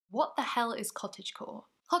What the hell is cottagecore?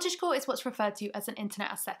 Cottagecore is what's referred to as an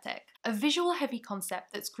internet aesthetic, a visual-heavy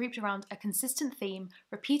concept that's grouped around a consistent theme,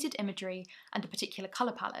 repeated imagery, and a particular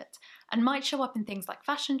colour palette, and might show up in things like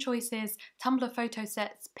fashion choices, Tumblr photo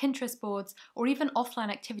sets, Pinterest boards, or even offline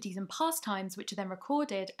activities and pastimes which are then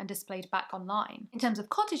recorded and displayed back online. In terms of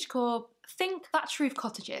cottagecore, think thatch roof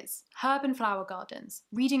cottages, herb and flower gardens,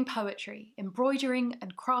 reading poetry, embroidering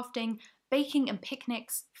and crafting, baking and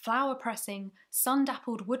picnics, flower pressing,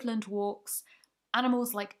 sun-dappled woodland walks,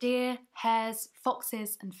 animals like deer, hares,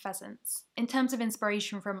 foxes, and pheasants. In terms of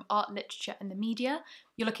inspiration from art, literature, and the media,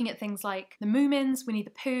 you're looking at things like The Moomins, Winnie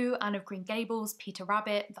the Pooh, Anne of Green Gables, Peter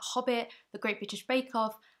Rabbit, The Hobbit, The Great British Bake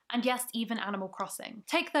Off, and yes, even Animal Crossing.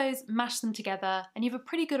 Take those, mash them together, and you have a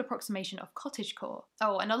pretty good approximation of cottagecore.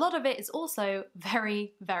 Oh, and a lot of it is also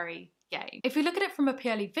very, very gay. If we look at it from a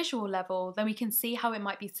purely visual level, then we can see how it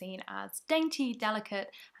might be seen as dainty,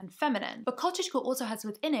 delicate, and feminine. But cottagecore also has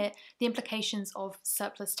within it the implications of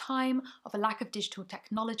surplus time, of a lack of digital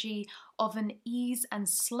technology, of an ease and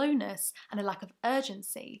slowness, and a lack of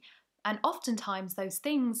urgency. And oftentimes those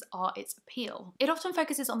things are its appeal. It often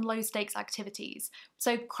focuses on low stakes activities,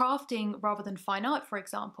 so crafting rather than fine art, for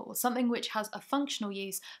example, something which has a functional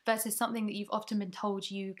use versus something that you've often been told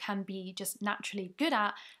you can be just naturally good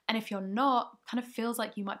at, and if you're not, kind of feels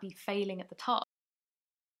like you might be failing at the task.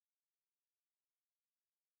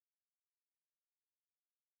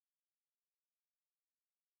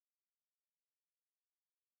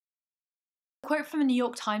 A quote from a New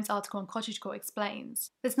York Times article on cottagecore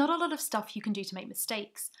explains, "There's not a lot of stuff you can do to make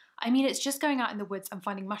mistakes. I mean, it's just going out in the woods and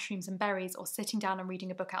finding mushrooms and berries or sitting down and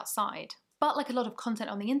reading a book outside." But like a lot of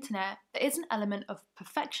content on the internet, there is an element of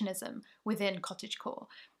perfectionism within cottagecore,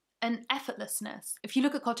 an effortlessness. If you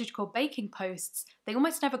look at cottagecore baking posts, they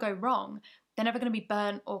almost never go wrong. They're never going to be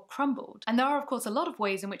burnt or crumbled. And there are of course a lot of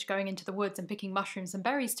ways in which going into the woods and picking mushrooms and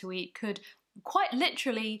berries to eat could quite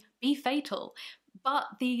literally be fatal.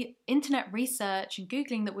 But the internet research and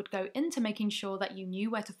Googling that would go into making sure that you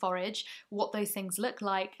knew where to forage, what those things look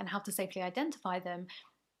like, and how to safely identify them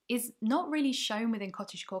is not really shown within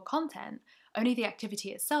cottagecore content. Only the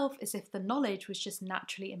activity itself is if the knowledge was just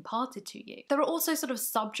naturally imparted to you. There are also sort of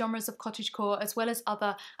subgenres of cottagecore as well as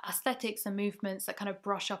other aesthetics and movements that kind of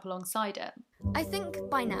brush up alongside it. I think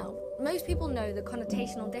by now, most people know the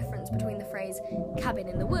connotational difference between the phrase cabin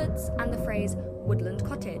in the woods and the phrase woodland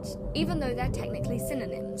cottage, even though they're technically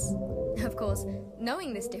synonyms. Of course,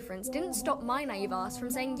 knowing this difference didn't stop my naive ass from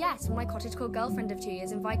saying yes when my cottagecore girlfriend of 2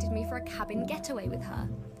 years invited me for a cabin getaway with her.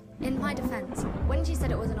 In my defence, when she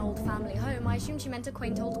said it was an old family home, I assumed she meant a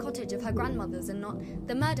quaint old cottage of her grandmother's and not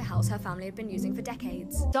the murder house her family had been using for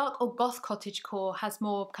decades. Dark or goth cottagecore has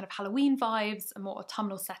more kind of Halloween vibes and more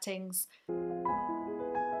autumnal settings.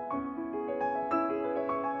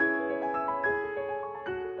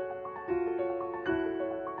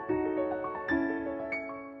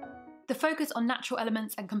 The focus on natural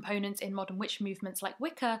elements and components in modern witch movements like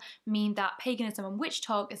Wicca mean that paganism and witch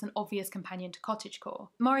talk is an obvious companion to cottagecore.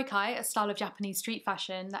 Morikai, a style of Japanese street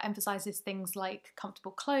fashion that emphasises things like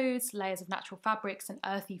comfortable clothes, layers of natural fabrics, and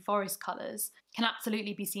earthy forest colours, can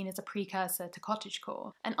absolutely be seen as a precursor to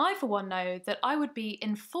cottagecore. And I for one know that I would be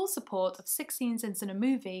in full support of 6 scenes in a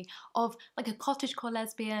movie of like a cottagecore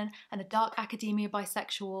lesbian and a dark academia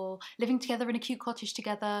bisexual living together in a cute cottage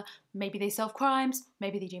together. Maybe they solve crimes,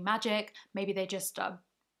 maybe they do magic, maybe they just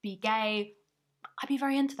be gay. I'd be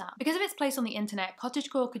very into that. Because of its place on the internet,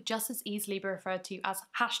 cottagecore could just as easily be referred to as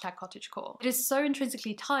 #cottagecore. It is so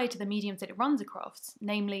intrinsically tied to the mediums that it runs across,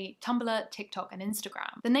 namely Tumblr, TikTok, and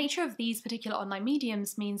Instagram. The nature of these particular online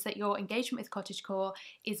mediums means that your engagement with cottagecore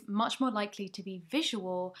is much more likely to be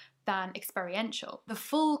visual than experiential. The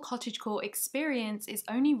full cottagecore experience is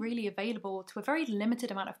only really available to a very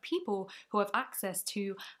limited amount of people who have access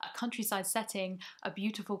to a countryside setting, a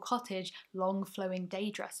beautiful cottage, long flowing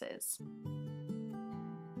day dresses.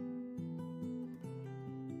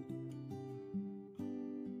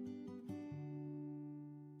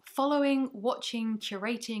 Following, watching,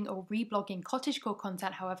 curating, or reblogging cottagecore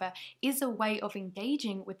content, however, is a way of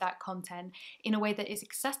engaging with that content in a way that is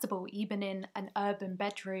accessible even in an urban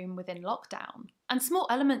bedroom within lockdown. And small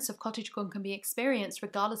elements of cottagecore can be experienced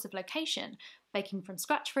regardless of location. Baking from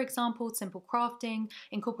scratch, for example, simple crafting,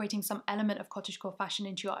 incorporating some element of cottagecore fashion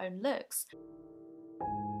into your own looks.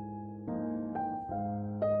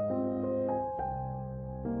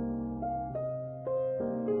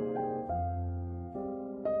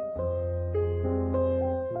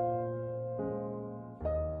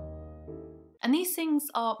 And these things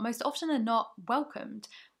are most often not welcomed.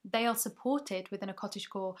 They are supported within a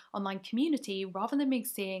cottagecore online community rather than being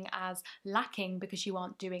seen as lacking because you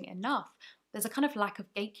aren't doing enough. There's a kind of lack of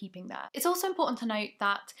gatekeeping there. It's also important to note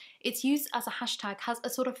that its use as a hashtag has a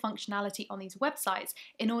sort of functionality on these websites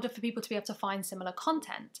in order for people to be able to find similar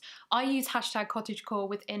content. I use hashtag cottagecore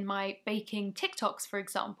within my baking TikToks, for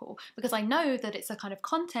example, because I know that it's a kind of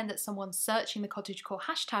content that someone searching the cottagecore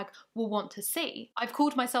hashtag will want to see. I've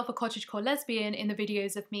called myself a cottagecore lesbian in the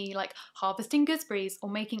videos of me like harvesting gooseberries or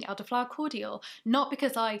making elderflower cordial, not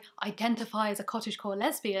because I identify as a cottagecore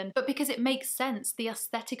lesbian, but because it makes sense. The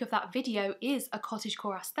aesthetic of that video is a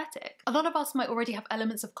cottagecore aesthetic. A lot of us might already have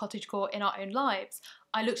elements of cottagecore in our own lives.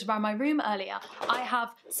 I looked around my room earlier. I have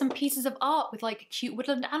some pieces of art with like cute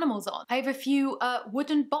woodland animals on. I have a few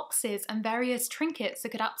wooden boxes and various trinkets that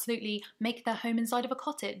could absolutely make their home inside of a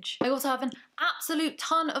cottage. I also have an absolute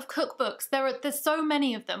ton of cookbooks. There's so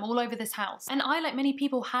many of them all over this house. And I, like many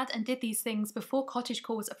people, had and did these things before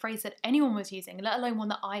cottagecore was a phrase that anyone was using, let alone one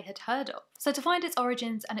that I had heard of. So to find its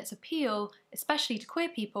origins and its appeal, especially to queer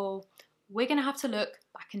people, we're gonna have to look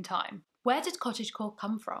back in time. Where did cottagecore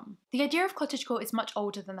come from? The idea of cottagecore is much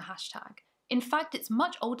older than the hashtag. In fact, it's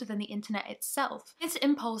much older than the internet itself. This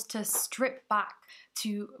impulse to strip back,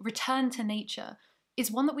 to return to nature,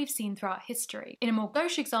 is one that we've seen throughout history. In a more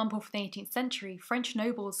gauche example from the 18th century, French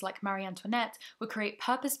nobles like Marie Antoinette would create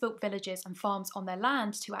purpose-built villages and farms on their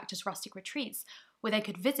land to act as rustic retreats, where they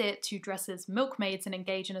could visit to dress as milkmaids and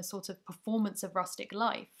engage in a sort of performance of rustic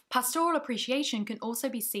life. Pastoral appreciation can also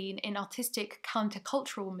be seen in artistic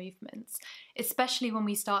countercultural movements, especially when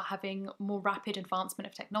we start having more rapid advancement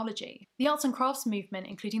of technology. The arts and crafts movement,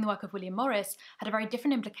 including the work of William Morris, had a very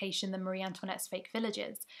different implication than Marie Antoinette's fake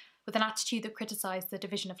villages, with an attitude that criticised the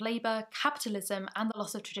division of labour, capitalism, and the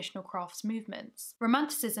loss of traditional crafts movements.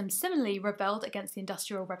 Romanticism similarly rebelled against the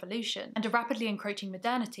Industrial Revolution and a rapidly encroaching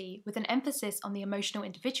modernity, with an emphasis on the emotional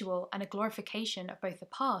individual and a glorification of both the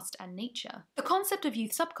past and nature. The concept of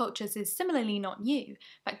youth subcultures is similarly not new. In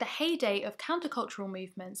fact, the heyday of countercultural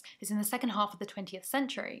movements is in the second half of the 20th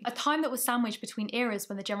century, a time that was sandwiched between eras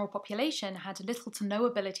when the general population had little to no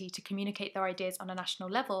ability to communicate their ideas on a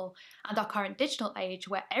national level, and our current digital age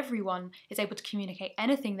where everyone is able to communicate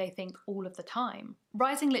anything they think all of the time.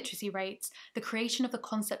 Rising literacy rates, the creation of the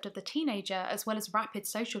concept of the teenager, as well as rapid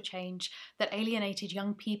social change that alienated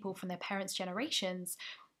young people from their parents' generations,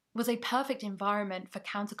 was a perfect environment for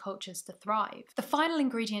countercultures to thrive. The final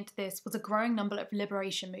ingredient to this was a growing number of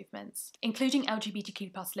liberation movements, including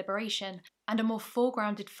LGBTQ+ liberation, and a more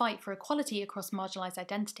foregrounded fight for equality across marginalised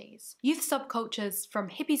identities. Youth subcultures, from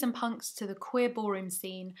hippies and punks to the queer ballroom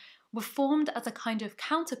scene, were formed as a kind of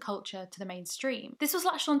counterculture to the mainstream. This was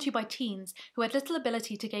latched onto by teens who had little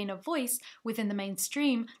ability to gain a voice within the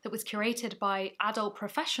mainstream that was curated by adult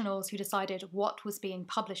professionals who decided what was being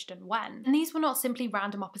published and when. And these were not simply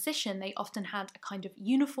random opposition, they often had a kind of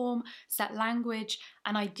uniform, set language,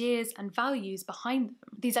 and ideas and values behind them.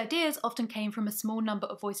 These ideas often came from a small number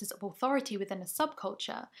of voices of authority within a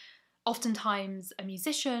subculture, oftentimes a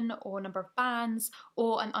musician or a number of bands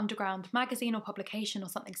or an underground magazine or publication or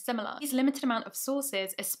something similar. These limited amount of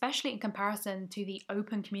sources, especially in comparison to the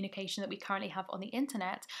open communication that we currently have on the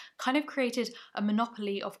internet, kind of created a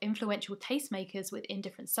monopoly of influential tastemakers within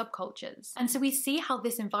different subcultures. And so we see how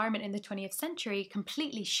this environment in the 20th century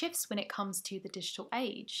completely shifts when it comes to the digital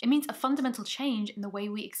age. It means a fundamental change in the way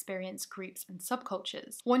we experience groups and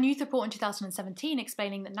subcultures. One youth report in 2017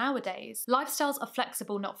 explaining that nowadays, lifestyles are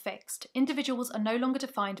flexible, not fixed. Individuals are no longer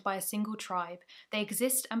defined by a single tribe, they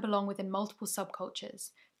exist and belong within multiple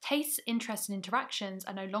subcultures. Tastes, interests, and interactions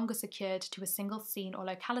are no longer secured to a single scene or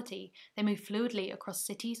locality, they move fluidly across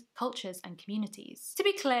cities, cultures, and communities. To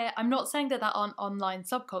be clear, I'm not saying that there aren't online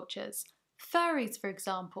subcultures. Furries, for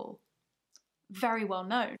example, very well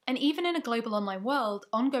known. And even in a global online world,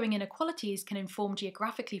 ongoing inequalities can inform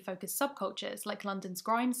geographically focused subcultures like London's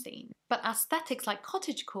grime scene. But aesthetics like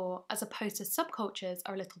cottagecore, as opposed to subcultures,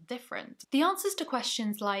 are a little different. The answers to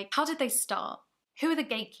questions like, how did they start? Who are the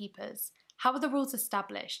gatekeepers? How are the rules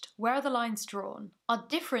established? Where are the lines drawn? Are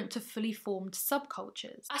different to fully formed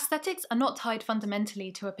subcultures. Aesthetics are not tied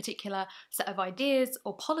fundamentally to a particular set of ideas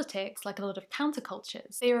or politics like a lot of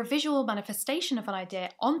countercultures. They are a visual manifestation of an idea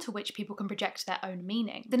onto which people can project their own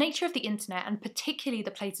meaning. The nature of the internet, and particularly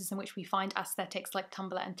the places in which we find aesthetics like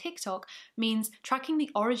Tumblr and TikTok, means tracking the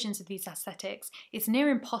origins of these aesthetics is near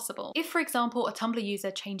impossible. If, for example, a Tumblr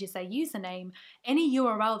user changes their username, any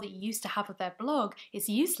URL that you used to have of their blog is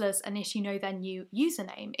useless unless you know their new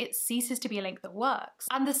username. It ceases to be a link that works.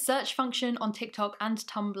 And the search function on TikTok and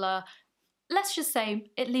Tumblr, let's just say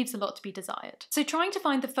it leaves a lot to be desired. So trying to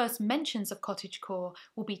find the first mentions of cottagecore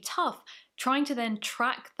will be tough. Trying to then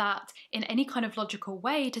track that in any kind of logical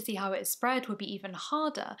way to see how it is spread would be even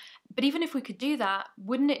harder. But even if we could do that,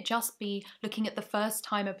 wouldn't it just be looking at the first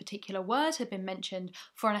time a particular word had been mentioned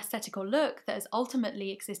for an aesthetical look that has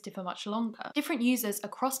ultimately existed for much longer? Different users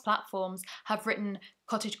across platforms have written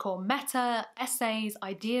cottagecore meta, essays,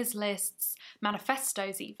 ideas lists,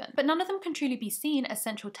 manifestos even, but none of them can truly be seen as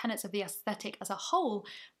central tenets of the aesthetic as a whole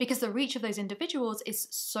because the reach of those individuals is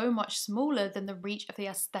so much smaller than the reach of the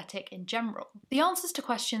aesthetic in general. The answers to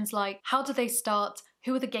questions like how do they start,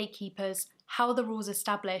 who are the gatekeepers, how are the rules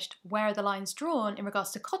established, where are the lines drawn in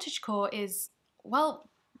regards to cottagecore is, well,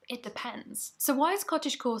 it depends. So why is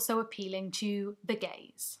cottagecore so appealing to the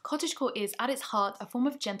gays? Cottagecore is, at its heart, a form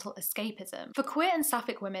of gentle escapism. For queer and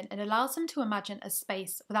sapphic women, it allows them to imagine a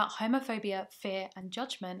space without homophobia, fear, and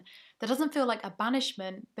judgment that doesn't feel like a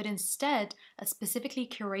banishment, but instead a specifically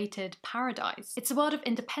curated paradise. It's a world of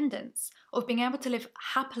independence, of being able to live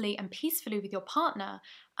happily and peacefully with your partner,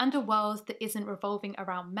 and a world that isn't revolving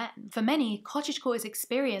around men. For many, cottagecore is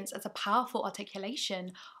experienced as a powerful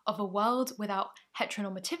articulation of a world without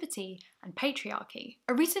heteronormativity and patriarchy.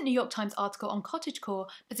 A recent New York Times article on cottagecore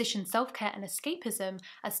positioned self-care and escapism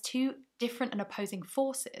as two different and opposing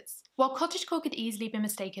forces. While cottagecore could easily be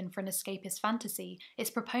mistaken for an escapist fantasy,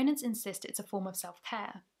 its proponents insist it's a form of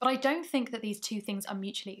self-care. But I don't think that these two things are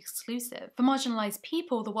mutually exclusive. For marginalised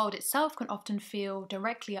people, the world itself can often feel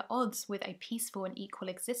directly at odds with a peaceful and equal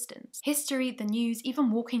existence. History, the news,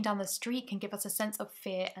 even walking down the street can give us a sense of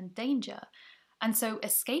fear and danger. And so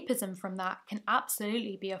escapism from that can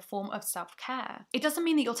absolutely be a form of self-care. It doesn't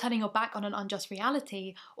mean that you're turning your back on an unjust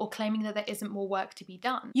reality or claiming that there isn't more work to be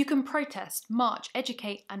done. You can protest, march,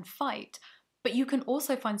 educate, and fight, but you can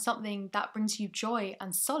also find something that brings you joy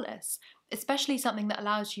and solace, especially something that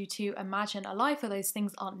allows you to imagine a life where those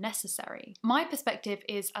things aren't necessary. My perspective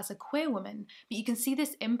is as a queer woman, but you can see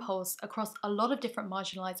this impulse across a lot of different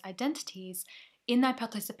marginalised identities in their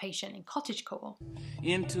participation in cottagecore.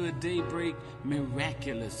 Into a daybreak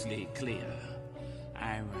miraculously clear,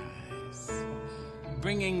 I rise,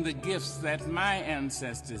 bringing the gifts that my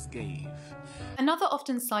ancestors gave. Another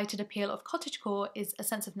often cited appeal of cottagecore is a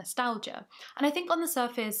sense of nostalgia, and I think on the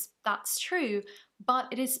surface that's true, but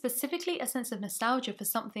it is specifically a sense of nostalgia for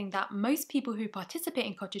something that most people who participate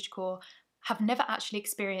in cottagecore have never actually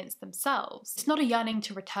experienced themselves. It's not a yearning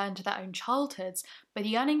to return to their own childhoods, but a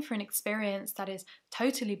yearning for an experience that is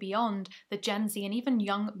totally beyond the Gen Z and even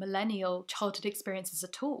young millennial childhood experiences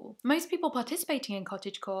at all. Most people participating in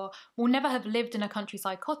cottagecore will never have lived in a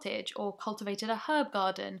countryside cottage or cultivated a herb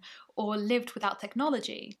garden or lived without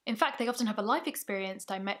technology. In fact, they often have a life experience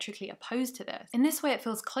diametrically opposed to this. In this way, it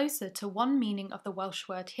feels closer to one meaning of the Welsh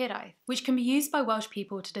word hiraeth, which can be used by Welsh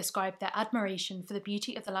people to describe their admiration for the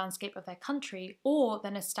beauty of the landscape of their country or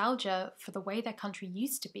their nostalgia for the way their country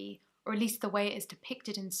used to be, or at least the way it is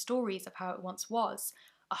depicted in stories of how it once was.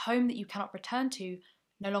 A home that you cannot return to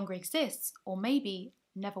no longer exists, or maybe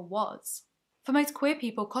never was. For most queer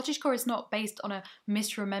people, cottagecore is not based on a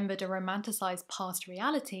misremembered or romanticised past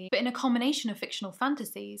reality, but in a combination of fictional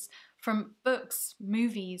fantasies, from books,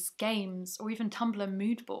 movies, games, or even Tumblr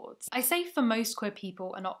mood boards. I say for most queer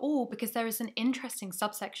people and not all because there is an interesting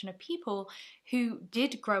subsection of people who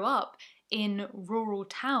did grow up in rural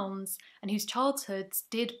towns and whose childhoods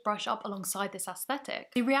did brush up alongside this aesthetic.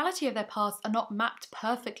 The reality of their past are not mapped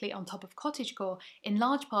perfectly on top of cottagecore, in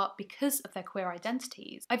large part because of their queer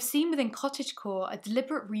identities. I've seen within cottagecore a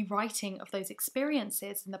deliberate rewriting of those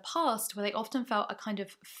experiences in the past where they often felt a kind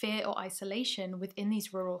of fear or isolation within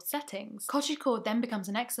these rural settings. Cottagecore then becomes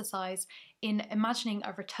an exercise in imagining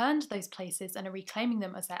a return to those places and reclaiming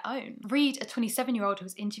them as their own. Reed, a 27-year-old who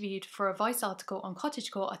was interviewed for a Vice article on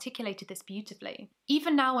cottagecore, articulated this beautifully.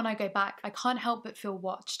 Even now when I go back, I can't help but feel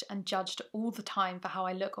watched and judged all the time for how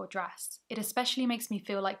I look or dress. It especially makes me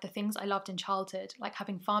feel like the things I loved in childhood, like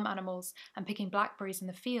having farm animals and picking blackberries in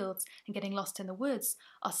the fields and getting lost in the woods,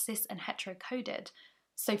 are cis and hetero-coded.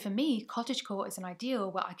 So for me, cottagecore is an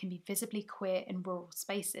ideal where I can be visibly queer in rural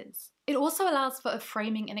spaces. It also allows for a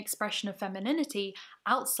framing and expression of femininity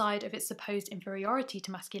outside of its supposed inferiority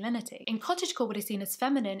to masculinity. In cottagecore, what is seen as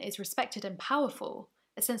feminine is respected and powerful.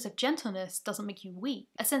 A sense of gentleness doesn't make you weak.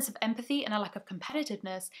 A sense of empathy and a lack of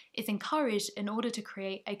competitiveness is encouraged in order to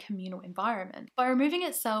create a communal environment. By removing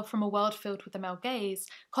itself from a world filled with the male gaze,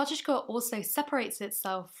 cottagecore also separates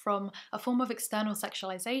itself from a form of external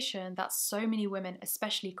sexualization that so many women,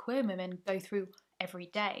 especially queer women, go through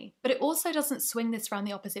every day. But it also doesn't swing this around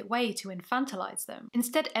the opposite way to infantilize them,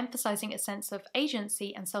 instead emphasizing a sense of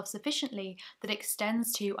agency and self-sufficiency that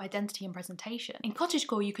extends to identity and presentation. In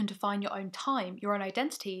cottagecore, you can define your own time, your own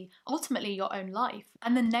identity, ultimately your own life,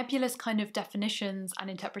 and the nebulous kind of definitions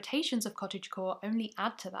and interpretations of cottagecore only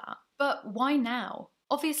add to that. But why now?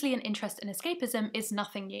 Obviously, an interest in escapism is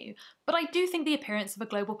nothing new, but I do think the appearance of a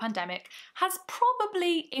global pandemic has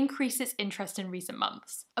probably increased its interest in recent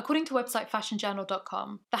months. According to website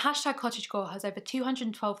fashionjournal.com, the hashtag cottagecore has over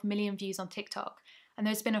 212 million views on TikTok, and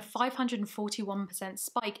there's been a 541%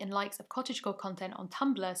 spike in likes of cottagecore content on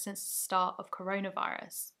Tumblr since the start of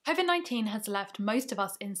coronavirus. COVID-19 has left most of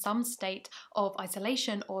us in some state of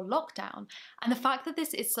isolation or lockdown, and the fact that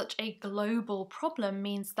this is such a global problem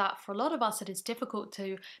means that for a lot of us it is difficult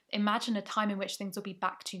to imagine a time in which things will be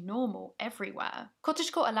back to normal everywhere.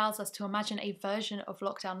 Cottagecore allows us to imagine a version of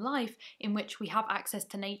lockdown life in which we have access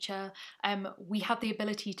to nature, we have the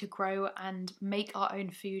ability to grow and make our own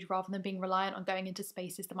food rather than being reliant on going into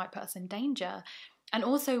spaces that might put us in danger, and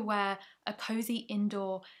also where a cozy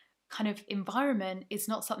indoor kind of environment is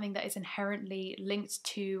not something that is inherently linked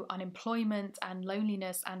to unemployment and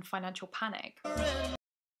loneliness and financial panic.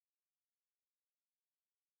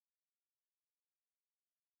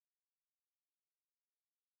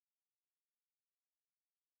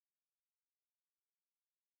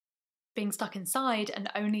 Being stuck inside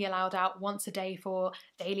and only allowed out once a day for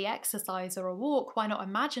daily exercise or a walk, why not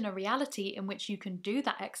imagine a reality in which you can do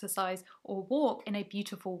that exercise or walk in a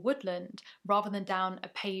beautiful woodland rather than down a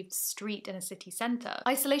paved street in a city centre?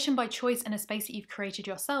 Isolation by choice in a space that you've created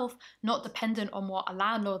yourself, not dependent on what a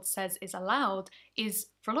landlord says is allowed, is,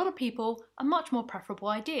 for a lot of people, a much more preferable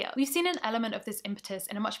idea. We've seen an element of this impetus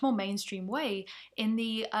in a much more mainstream way in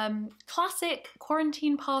the classic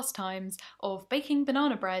quarantine pastimes of baking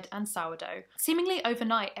banana bread and sourdough. Seemingly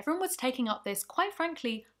overnight, everyone was taking up this, quite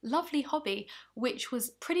frankly, lovely hobby, which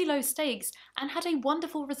was pretty low stakes and had a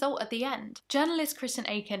wonderful result at the end. Journalist Kristen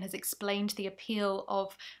Aiken has explained the appeal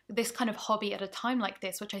of this kind of hobby at a time like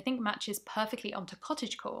this, which I think matches perfectly onto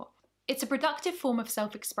cottagecore. It's a productive form of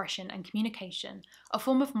self-expression and communication, a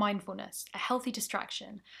form of mindfulness, a healthy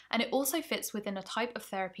distraction, and it also fits within a type of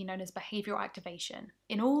therapy known as behavioural activation.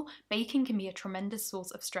 In all, baking can be a tremendous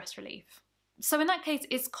source of stress relief. So in that case,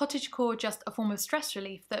 is cottagecore just a form of stress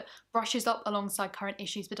relief that brushes up alongside current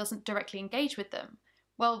issues but doesn't directly engage with them?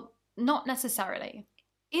 Well, not necessarily.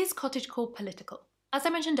 Is cottagecore political? As I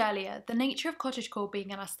mentioned earlier, the nature of cottagecore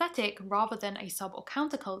being an aesthetic rather than a sub or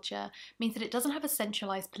counterculture means that it doesn't have a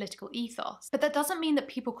centralised political ethos. But that doesn't mean that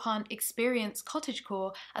people can't experience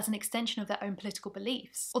cottagecore as an extension of their own political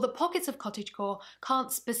beliefs, or that pockets of cottagecore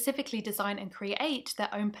can't specifically design and create their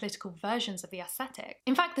own political versions of the aesthetic.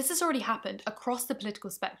 In fact, this has already happened across the political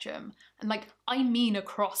spectrum, and I mean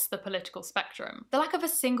across the political spectrum. The lack of a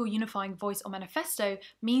single unifying voice or manifesto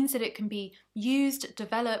means that it can be used,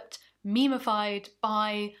 developed, memeified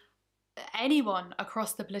by anyone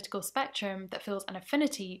across the political spectrum that feels an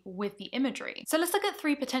affinity with the imagery. So let's look at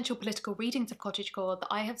 3 potential political readings of cottagecore that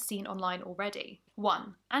I have seen online already.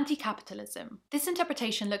 1. Anti-capitalism. This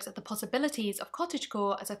interpretation looks at the possibilities of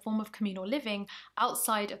cottagecore as a form of communal living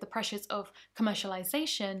outside of the pressures of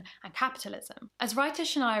commercialization and capitalism. As writer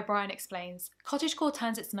Shania O'Brien explains, cottagecore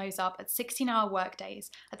turns its nose up at 16-hour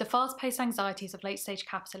workdays, at the fast-paced anxieties of late-stage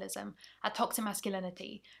capitalism, at toxic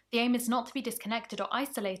masculinity. The aim is not to be disconnected or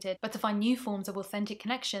isolated, but to find new forms of authentic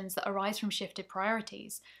connections that arise from shifted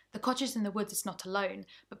priorities. The cottage in the woods is not alone,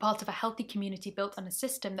 but part of a healthy community built on a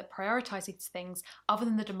system that prioritises things other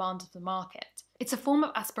than the demands of the market. It's a form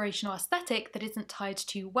of aspirational aesthetic that isn't tied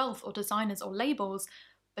to wealth or designers or labels,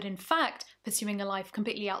 but in fact pursuing a life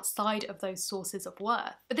completely outside of those sources of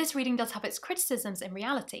worth. But this reading does have its criticisms in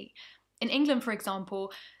reality. In England, for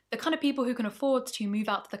example, the kind of people who can afford to move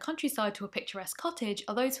out to the countryside to a picturesque cottage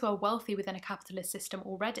are those who are wealthy within a capitalist system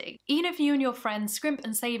already. Even if you and your friends scrimp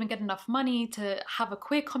and save and get enough money to have a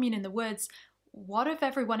queer commune in the woods, what of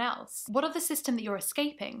everyone else? What of the system that you're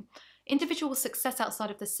escaping? Individual success outside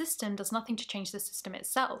of the system does nothing to change the system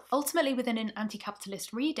itself. Ultimately, within an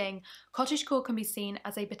anti-capitalist reading, cottagecore can be seen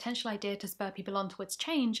as a potential idea to spur people on towards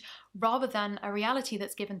change, rather than a reality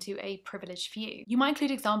that's given to a privileged few. You might include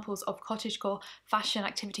examples of cottagecore fashion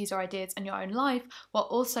activities or ideas in your own life, while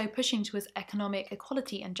also pushing towards economic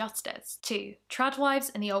equality and justice. 2. Tradwives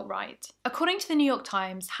and the alt-right. According to the New York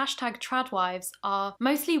Times, #tradwives are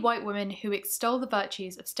mostly white women who extol the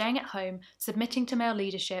virtues of staying at home, submitting to male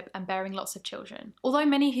leadership, and bearing lots of children. Although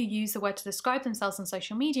many who use the word to describe themselves on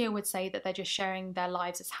social media would say that they're just sharing their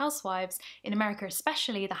lives as housewives, in America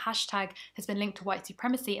especially, the hashtag has been linked to white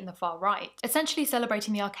supremacy in the far right, essentially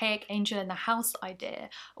celebrating the archaic angel in the house idea,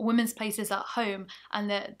 a women's places at home, and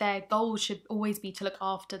that their goal should always be to look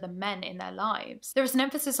after the men in their lives. There is an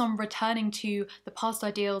emphasis on returning to the past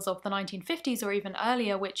ideals of the 1950s or even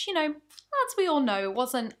earlier, which, as we all know,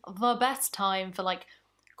 wasn't the best time for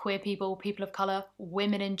queer people, people of colour,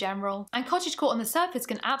 women in general. And cottagecore on the surface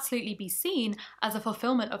can absolutely be seen as a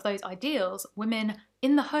fulfilment of those ideals, women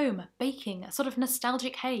in the home, baking, a sort of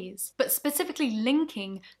nostalgic haze. But specifically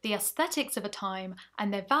linking the aesthetics of a time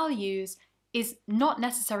and their values is not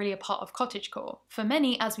necessarily a part of cottagecore. For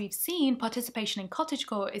many, as we've seen, participation in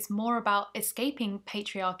cottagecore is more about escaping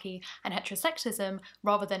patriarchy and heterosexism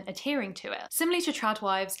rather than adhering to it. Similarly to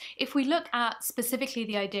tradwives, if we look at specifically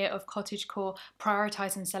the idea of cottagecore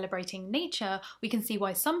prioritising and celebrating nature, we can see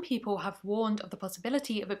why some people have warned of the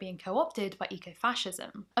possibility of it being co-opted by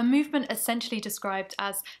ecofascism, a movement essentially described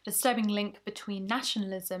as the disturbing link between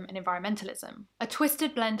nationalism and environmentalism, a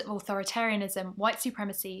twisted blend of authoritarianism, white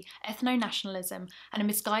supremacy, ethno-nationalism, and a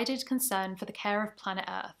misguided concern for the care of planet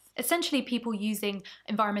Earth. Essentially, people using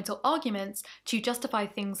environmental arguments to justify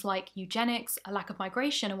things like eugenics, a lack of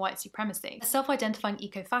migration, and white supremacy. A self-identifying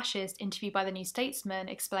eco-fascist interviewed by The New Statesman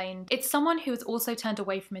explained, "It's someone who has also turned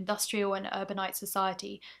away from industrial and urbanite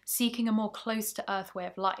society, seeking a more close-to-earth way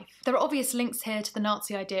of life." There are obvious links here to the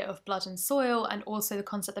Nazi idea of blood and soil, and also the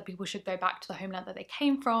concept that people should go back to the homeland that they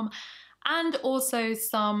came from, and also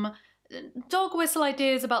some dog whistle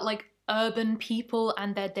ideas about like urban people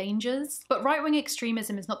and their dangers. But right-wing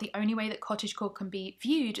extremism is not the only way that cottagecore can be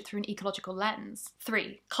viewed through an ecological lens.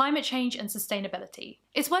 3. Climate change and sustainability.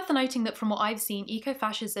 It's worth noting that from what I've seen,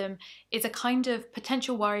 ecofascism is a kind of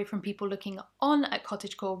potential worry from people looking on at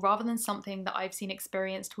cottagecore rather than something that I've seen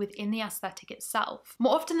experienced within the aesthetic itself.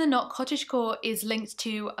 More often than not, cottagecore is linked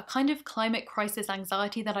to a kind of climate crisis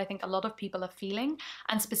anxiety that I think a lot of people are feeling,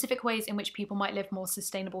 and specific ways in which people might live more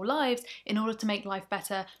sustainable lives in order to make life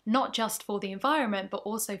better, not just for the environment, but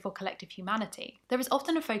also for collective humanity. There is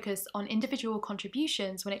often a focus on individual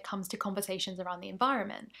contributions when it comes to conversations around the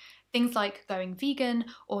environment. Things like going vegan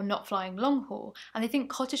or not flying long haul, and I think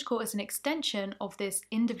cottagecore is an extension of this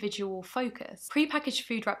individual focus. Pre-packaged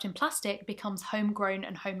food wrapped in plastic becomes homegrown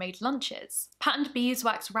and homemade lunches. Patterned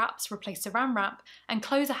beeswax wraps replace saran wrap, and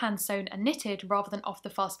clothes are hand sewn and knitted rather than off the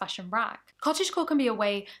fast fashion rack. Cottagecore can be a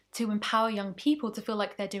way to empower young people to feel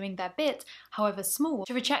like they're doing their bit, however small,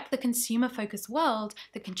 to reject the consumer-focused world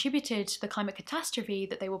that contributed to the climate catastrophe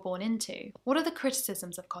that they were born into. What are the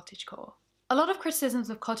criticisms of cottagecore? A lot of criticisms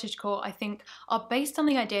of cottagecore, I think, are based on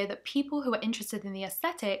the idea that people who are interested in the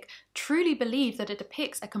aesthetic truly believe that it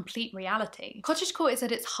depicts a complete reality. Cottagecore is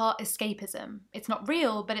at its heart escapism. It's not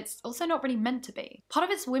real, but it's also not really meant to be. Part of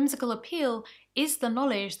its whimsical appeal is the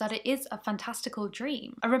knowledge that it is a fantastical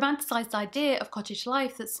dream, a romanticised idea of cottage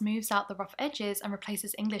life that smooths out the rough edges and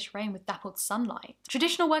replaces English rain with dappled sunlight.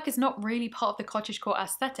 Traditional work is not really part of the cottagecore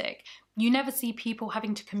aesthetic. You never see people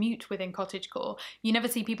having to commute within cottagecore. You never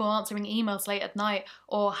see people answering emails late at night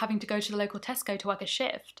or having to go to the local Tesco to work a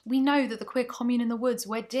shift. We know that the queer commune in the woods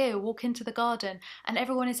where deer walk into the garden and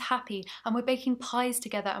everyone is happy and we're baking pies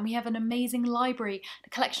together and we have an amazing library, a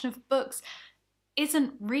collection of books,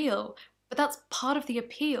 isn't real. But that's part of the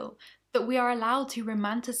appeal, that we are allowed to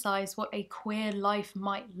romanticise what a queer life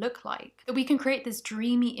might look like. That we can create this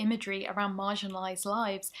dreamy imagery around marginalised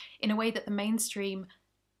lives in a way that the mainstream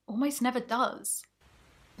almost never does.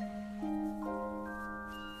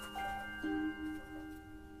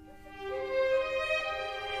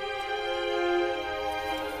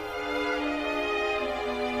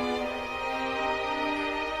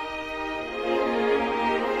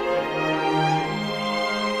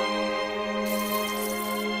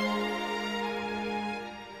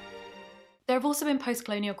 There have also been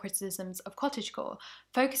post-colonial criticisms of cottagecore,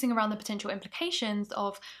 focusing around the potential implications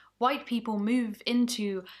of white people move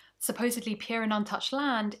into supposedly pure and untouched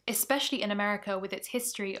land, especially in America with its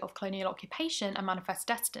history of colonial occupation and manifest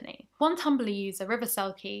destiny. One Tumblr user, River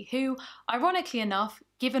Selkie, who, ironically enough,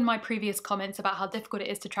 given my previous comments about how difficult it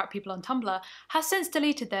is to track people on Tumblr, has since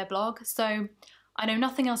deleted their blog, so I know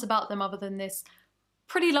nothing else about them other than this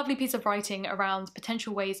pretty lovely piece of writing around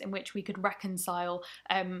potential ways in which we could reconcile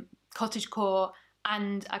cottagecore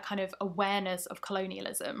and a kind of awareness of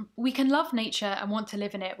colonialism. We can love nature and want to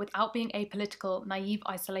live in it without being apolitical, naive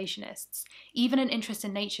isolationists. Even an interest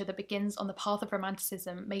in nature that begins on the path of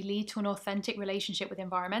romanticism may lead to an authentic relationship with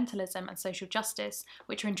environmentalism and social justice,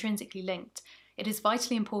 which are intrinsically linked. It is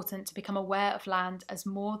vitally important to become aware of land as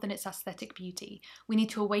more than its aesthetic beauty. We need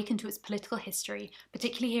to awaken to its political history,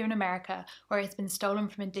 particularly here in America, where it has been stolen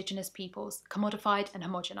from indigenous peoples, commodified and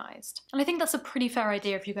homogenized. And I think that's a pretty fair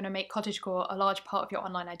idea if you're going to make cottagecore a large part of your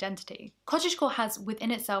online identity. Cottagecore has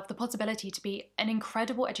within itself the possibility to be an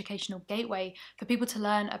incredible educational gateway for people to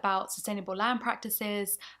learn about sustainable land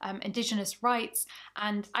practices, indigenous rights,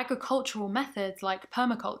 and agricultural methods like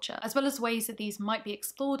permaculture, as well as ways that these might be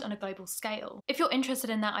explored on a global scale. If you're interested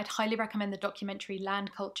in that, I'd highly recommend the documentary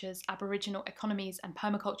Land Cultures, Aboriginal Economies and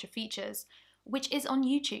Permaculture Features, which is on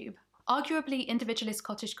YouTube. Arguably, individualist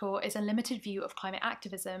cottagecore is a limited view of climate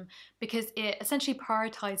activism because it essentially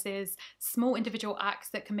prioritises small individual acts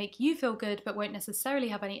that can make you feel good but won't necessarily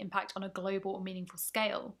have any impact on a global or meaningful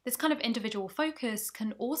scale. This kind of individual focus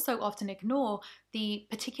can also often ignore the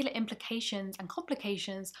particular implications and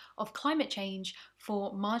complications of climate change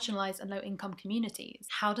for marginalised and low-income communities.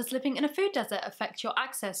 How does living in a food desert affect your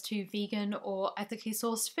access to vegan or ethically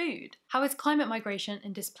sourced food? How is climate migration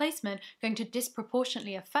and displacement going to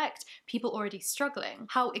disproportionately affect people already struggling?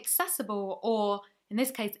 How accessible, or in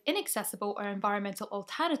this case inaccessible, are environmental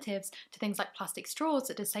alternatives to things like plastic straws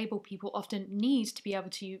that disabled people often need to be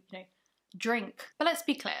able to, drink? But let's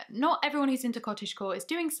be clear, not everyone who's into cottagecore is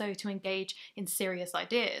doing so to engage in serious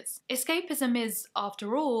ideas. Escapism is,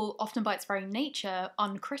 after all, often by its very nature,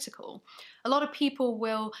 uncritical. A lot of people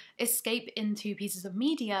will escape into pieces of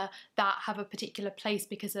media that have a particular place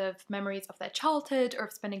because of memories of their childhood or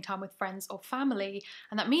of spending time with friends or family,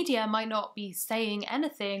 and that media might not be saying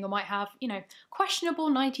anything or might have, questionable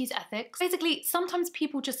 90s ethics. Basically, sometimes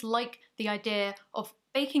people just like the idea of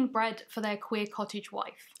baking bread for their queer cottage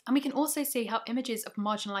wife. And we can also see how images of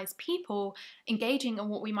marginalised people engaging in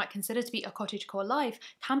what we might consider to be a cottagecore life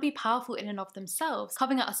can be powerful in and of themselves,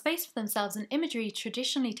 carving out a space for themselves in imagery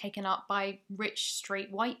traditionally taken up by rich,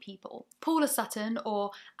 straight white people. Paula Sutton,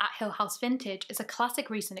 or at Hill House Vintage, is a classic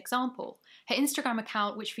recent example. Her Instagram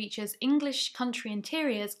account, which features English country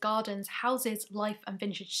interiors, gardens, houses, life and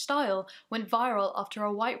vintage style, went viral after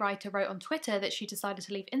a white writer wrote on Twitter that she decided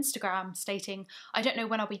to leave Instagram, stating, "I don't know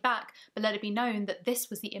when I'll be back, but let it be known that this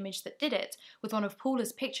was the image that did it," with one of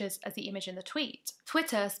Paula's pictures as the image in the tweet.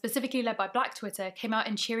 Twitter, specifically led by Black Twitter, came out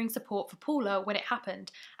in cheering support for Paula when it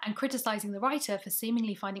happened, and criticising the writer for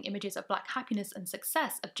seemingly finding images of Black happiness and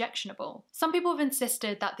success objectionable. Some people have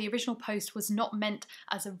insisted that the original post was not meant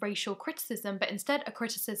as a racial criticism, but instead a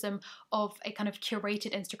criticism of a kind of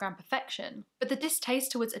curated Instagram perfection. But the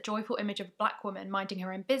distaste towards a joyful image of a Black woman minding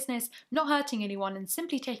her own business, not hurting anyone, and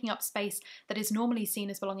simply taking up space that is normally seen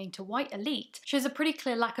as belonging to white elite shows a pretty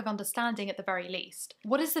clear lack of understanding at the very least.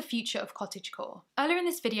 What is the future of cottagecore? Earlier in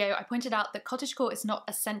this video, I pointed out that cottagecore is not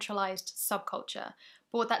a centralised subculture,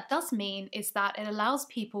 but what that does mean is that it allows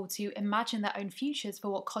people to imagine their own futures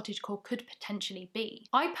for what cottagecore could potentially be.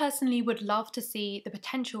 I personally would love to see the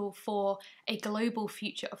potential for a global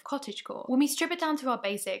future of cottagecore. When we strip it down to our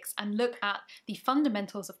basics and look at the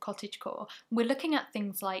fundamentals of cottagecore, we're looking at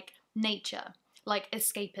things like nature, like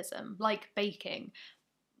escapism, like baking.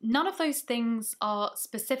 None of those things are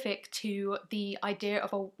specific to the idea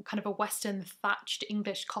of a kind of a Western thatched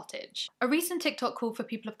English cottage. A recent TikTok called for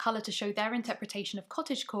people of colour to show their interpretation of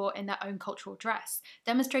cottagecore in their own cultural dress,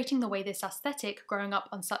 demonstrating the way this aesthetic, growing up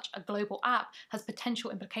on such a global app, has potential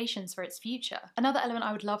implications for its future. Another element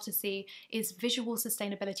I would love to see is visual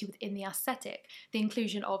sustainability within the aesthetic, the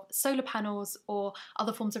inclusion of solar panels or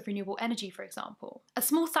other forms of renewable energy, for example. A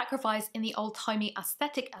small sacrifice in the old-timey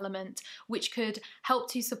aesthetic element, which could help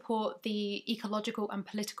to support the ecological and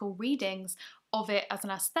political readings of it as an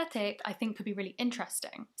aesthetic, I think could be really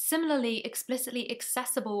interesting. Similarly, explicitly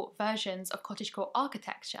accessible versions of cottagecore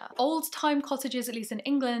architecture. Old-time cottages, at least in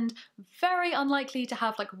England, very unlikely to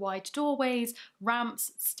have like wide doorways,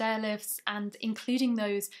 ramps, stair lifts, and including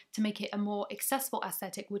those to make it a more accessible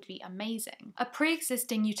aesthetic would be amazing. A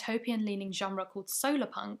pre-existing utopian-leaning genre called solar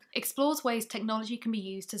punk explores ways technology can be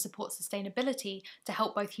used to support sustainability to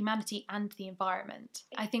help both humanity and the environment.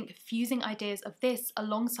 I think fusing ideas of this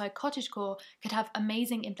alongside cottagecore could have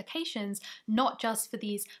amazing implications, not just for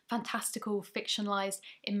these fantastical, fictionalized,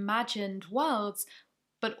 imagined worlds,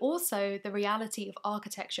 but also the reality of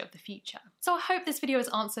architecture of the future. So I hope this video has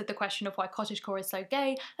answered the question of why cottagecore is so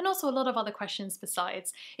gay, and also a lot of other questions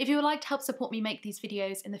besides. If you would like to help support me make these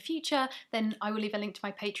videos in the future, then I will leave a link to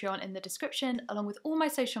my Patreon in the description, along with all my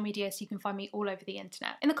social media, so you can find me all over the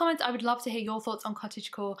internet. In the comments, I would love to hear your thoughts on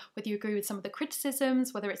cottagecore, whether you agree with some of the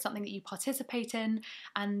criticisms, whether it's something that you participate in,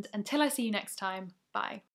 and until I see you next time, bye.